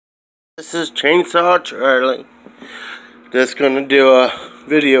This is Chainsaw Charlie. Just gonna do a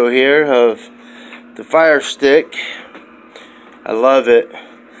video here of the Firestick. I love it.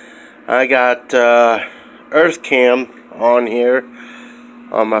 I got Earth Cam on here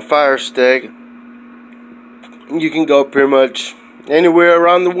on my Firestick. You can go pretty much anywhere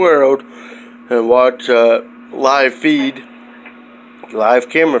around the world and watch live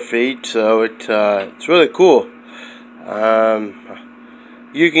camera feed. So it's really cool.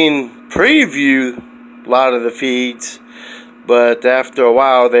 You can preview a lot of the feeds, but after a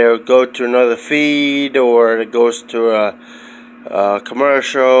while they'll go to another feed, or it goes to a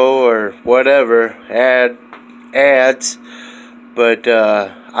commercial or whatever, ads. But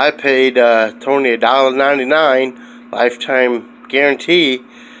I paid Tony $1.99 lifetime guarantee,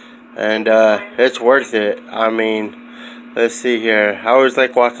 and it's worth it. I mean, let's see here. I always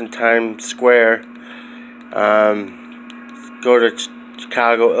like watching Times Square. Go to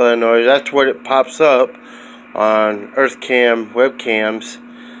Chicago, Illinois. That's where it pops up on EarthCam webcams.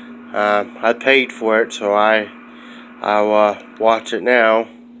 I paid for it, so I'll watch it now.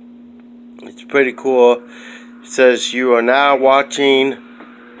 It's pretty cool. It says you are now watching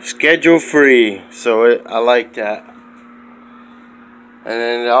schedule free, so I like that. And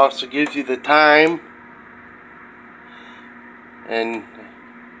then it also gives you the time and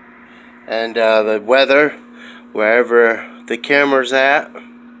the weather wherever the camera's at.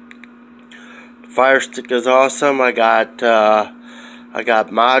 Firestick is awesome. I got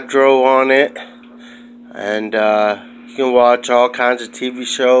Madro on it, and you can watch all kinds of TV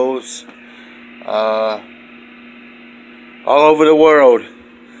shows all over the world,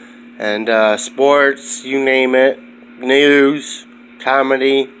 and sports, you name it, news,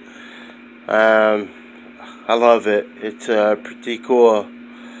 comedy. I love it. It's pretty cool.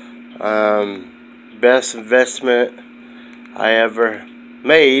 Best investment I ever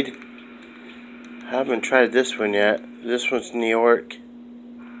made. I haven't tried this one yet. This one's New York.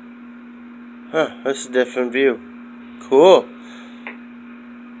 Huh, that's a different view. Cool.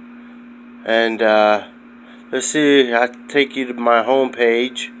 And let's see, I take you to my home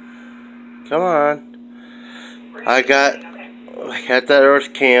page. Come on. I got that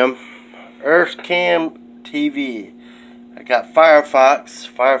Earth Cam TV. I got Firefox.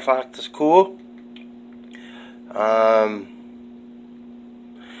 Firefox is cool.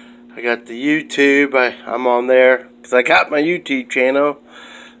 I got the YouTube. I'm on there because I got my YouTube channel.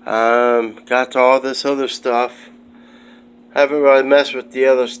 Got all this other stuff. Haven't really messed with the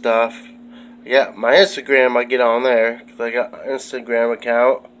other stuff. Yeah, my Instagram I get on there because I got an Instagram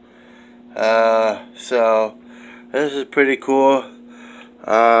account. So this is pretty cool.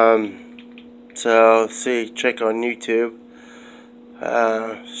 So let's see, check on YouTube.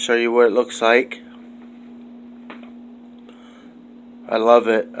 Show you what it looks like. I love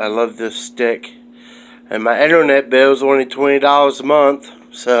it. I love this stick. And my internet bill is only $20 a month.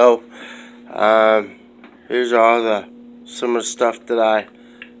 So here's all some of the stuff that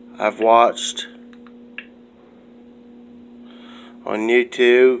I've watched on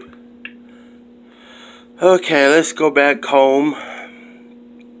YouTube. Okay, let's go back home.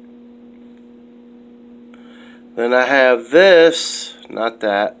 Then I have this, not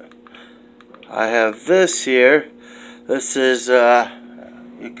that. I have this here. This is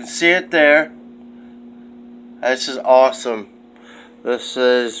you can see it there. This is awesome. This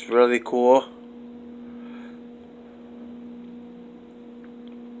is really cool.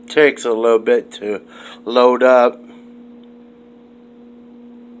 Takes a little bit to load up.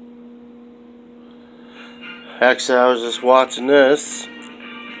 Actually, I was just watching this.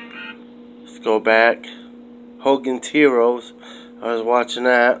 Let's go back. Hogan's Heroes. I was watching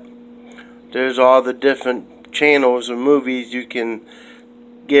that. There's all the different channels or movies you can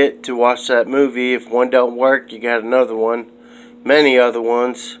get to watch that movie. If one don't work, you got another one. Many other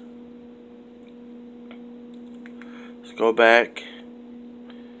ones. Let's go back.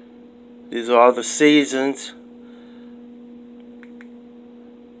 These are all the seasons.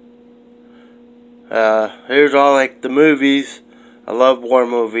 Here's all like the movies. I love war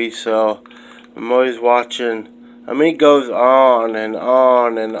movies, so I'm always watching. I mean, it goes on and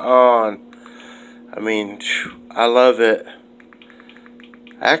on and on. I mean, I love it.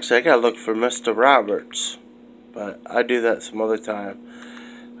 Actually, I gotta look for Mr. Roberts, but I do that some other time.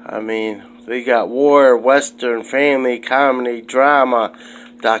 I mean, we got war, western, family, comedy, drama,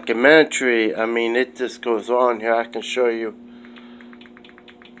 documentary. I mean, it just goes on here. I can show you.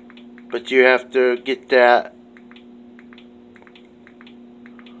 But you have to get that.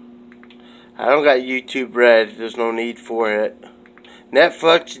 I don't got YouTube Red. There's no need for it.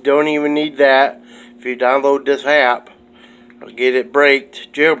 Netflix, you don't even need that. If you download this app, or get it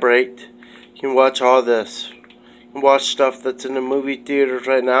jailbreaked, you can watch all this. You can watch stuff that's in the movie theaters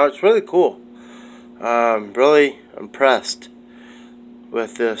right now. It's really cool. Really impressed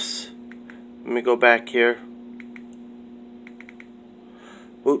with this. Let me go back here.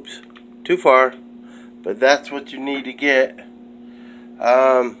 Oops, too far. But that's what you need to get.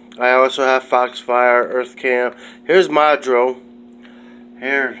 I also have Foxfire, Earthcam. Here's Madro.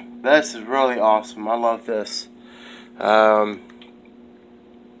 Here, this is really awesome. I love this. A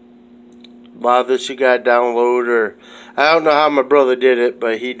lot of this you gotta download, or I don't know how my brother did it,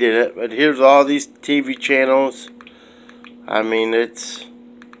 but he did it. But here's all these TV channels. I mean, it's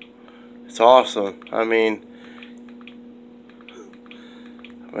awesome. I mean,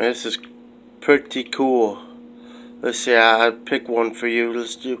 this is pretty cool. Let's see, I'll pick one for you.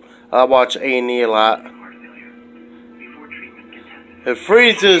 I watch A&E a lot. It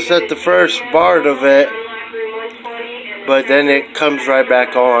freezes at the first part of it, but then it comes right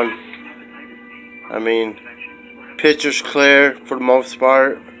back on. I mean, picture's clear for the most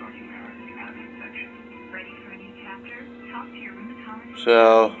part.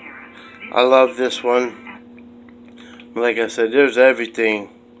 So, I love this one. Like I said, there's everything.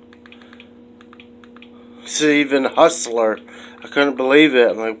 It's even Hustler. I couldn't believe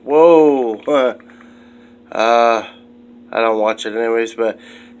it. I'm like, whoa. I don't watch it anyways, but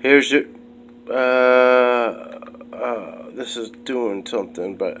here's your, this is doing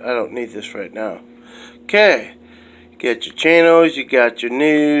something, but I don't need this right now. Okay, you got your channels, you got your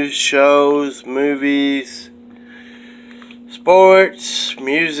news, shows, movies, sports,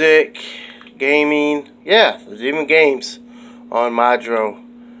 music, gaming. Yeah, there's even games on Madro.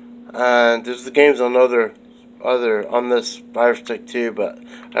 There's the games on on this Firestick too, but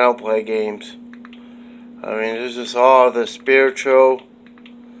I don't play games. I mean, there's just all the spiritual.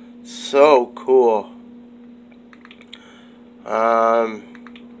 So cool.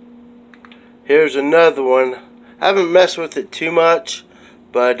 Here's another one. I haven't messed with it too much,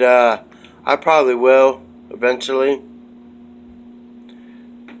 but I probably will eventually.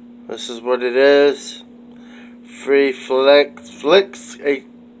 This is what it is. Free Flicks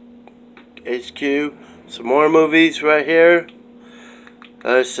HQ. Some more movies right here.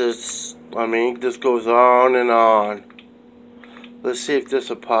 This is, I mean, this goes on and on. Let's see if this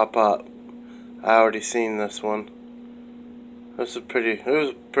will pop up. I already seen this one. It was a pretty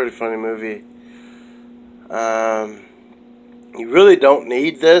funny movie. You really don't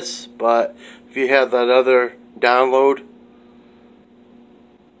need this, but if you have that other download,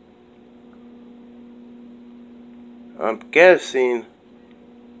 I'm guessing,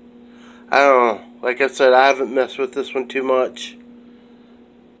 I don't know. Like I said, I haven't messed with this one too much.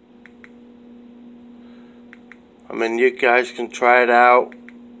 I mean, you guys can try it out.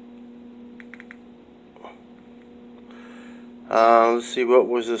 Let's see, what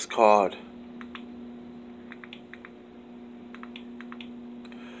was this called?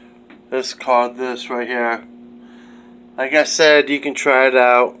 This called this right here. Like I said, you can try it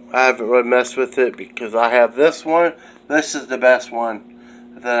out. I haven't really messed with it because I have this one. This is the best one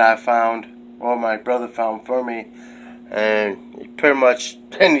that I found, or my brother found for me. And pretty much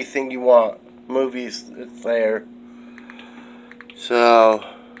anything you want, movies, it's there. So,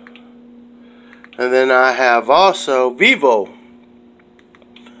 and then I have also Vivo.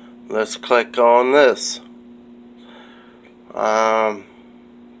 Let's click on this.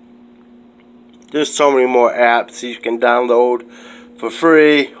 There's so many more apps you can download for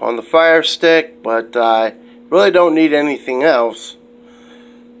free on the Fire Stick, but I really don't need anything else.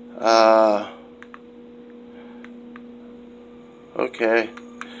 Okay,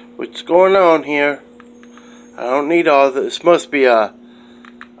 what's going on here? I don't need all this. This must be a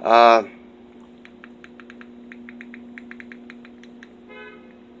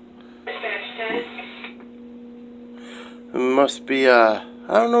it must be a,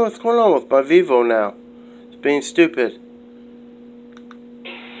 I don't know what's going on with my Vivo now. It's being stupid.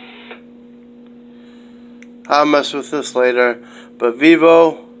 I'll mess with this later. But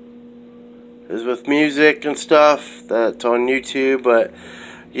Vivo is with music and stuff. That's on YouTube. But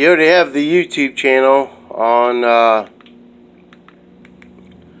you already have the YouTube channel on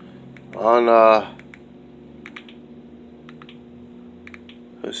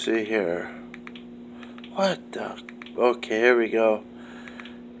let's see here. What the? Okay, here we go.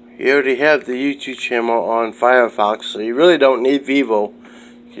 You already have the YouTube channel on Firefox, so you really don't need Vivo,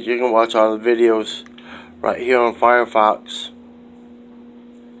 because you can watch all the videos right here on Firefox.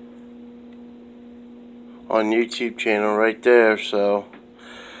 On YouTube channel right there, so.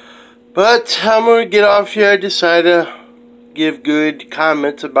 But I'm going to get off here. I decided to give good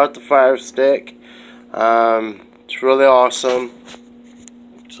comments about the Fire Stick. It's really awesome.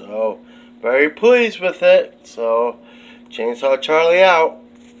 So, very pleased with it. So, Chainsaw Charlie out.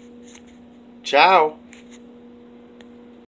 Ciao.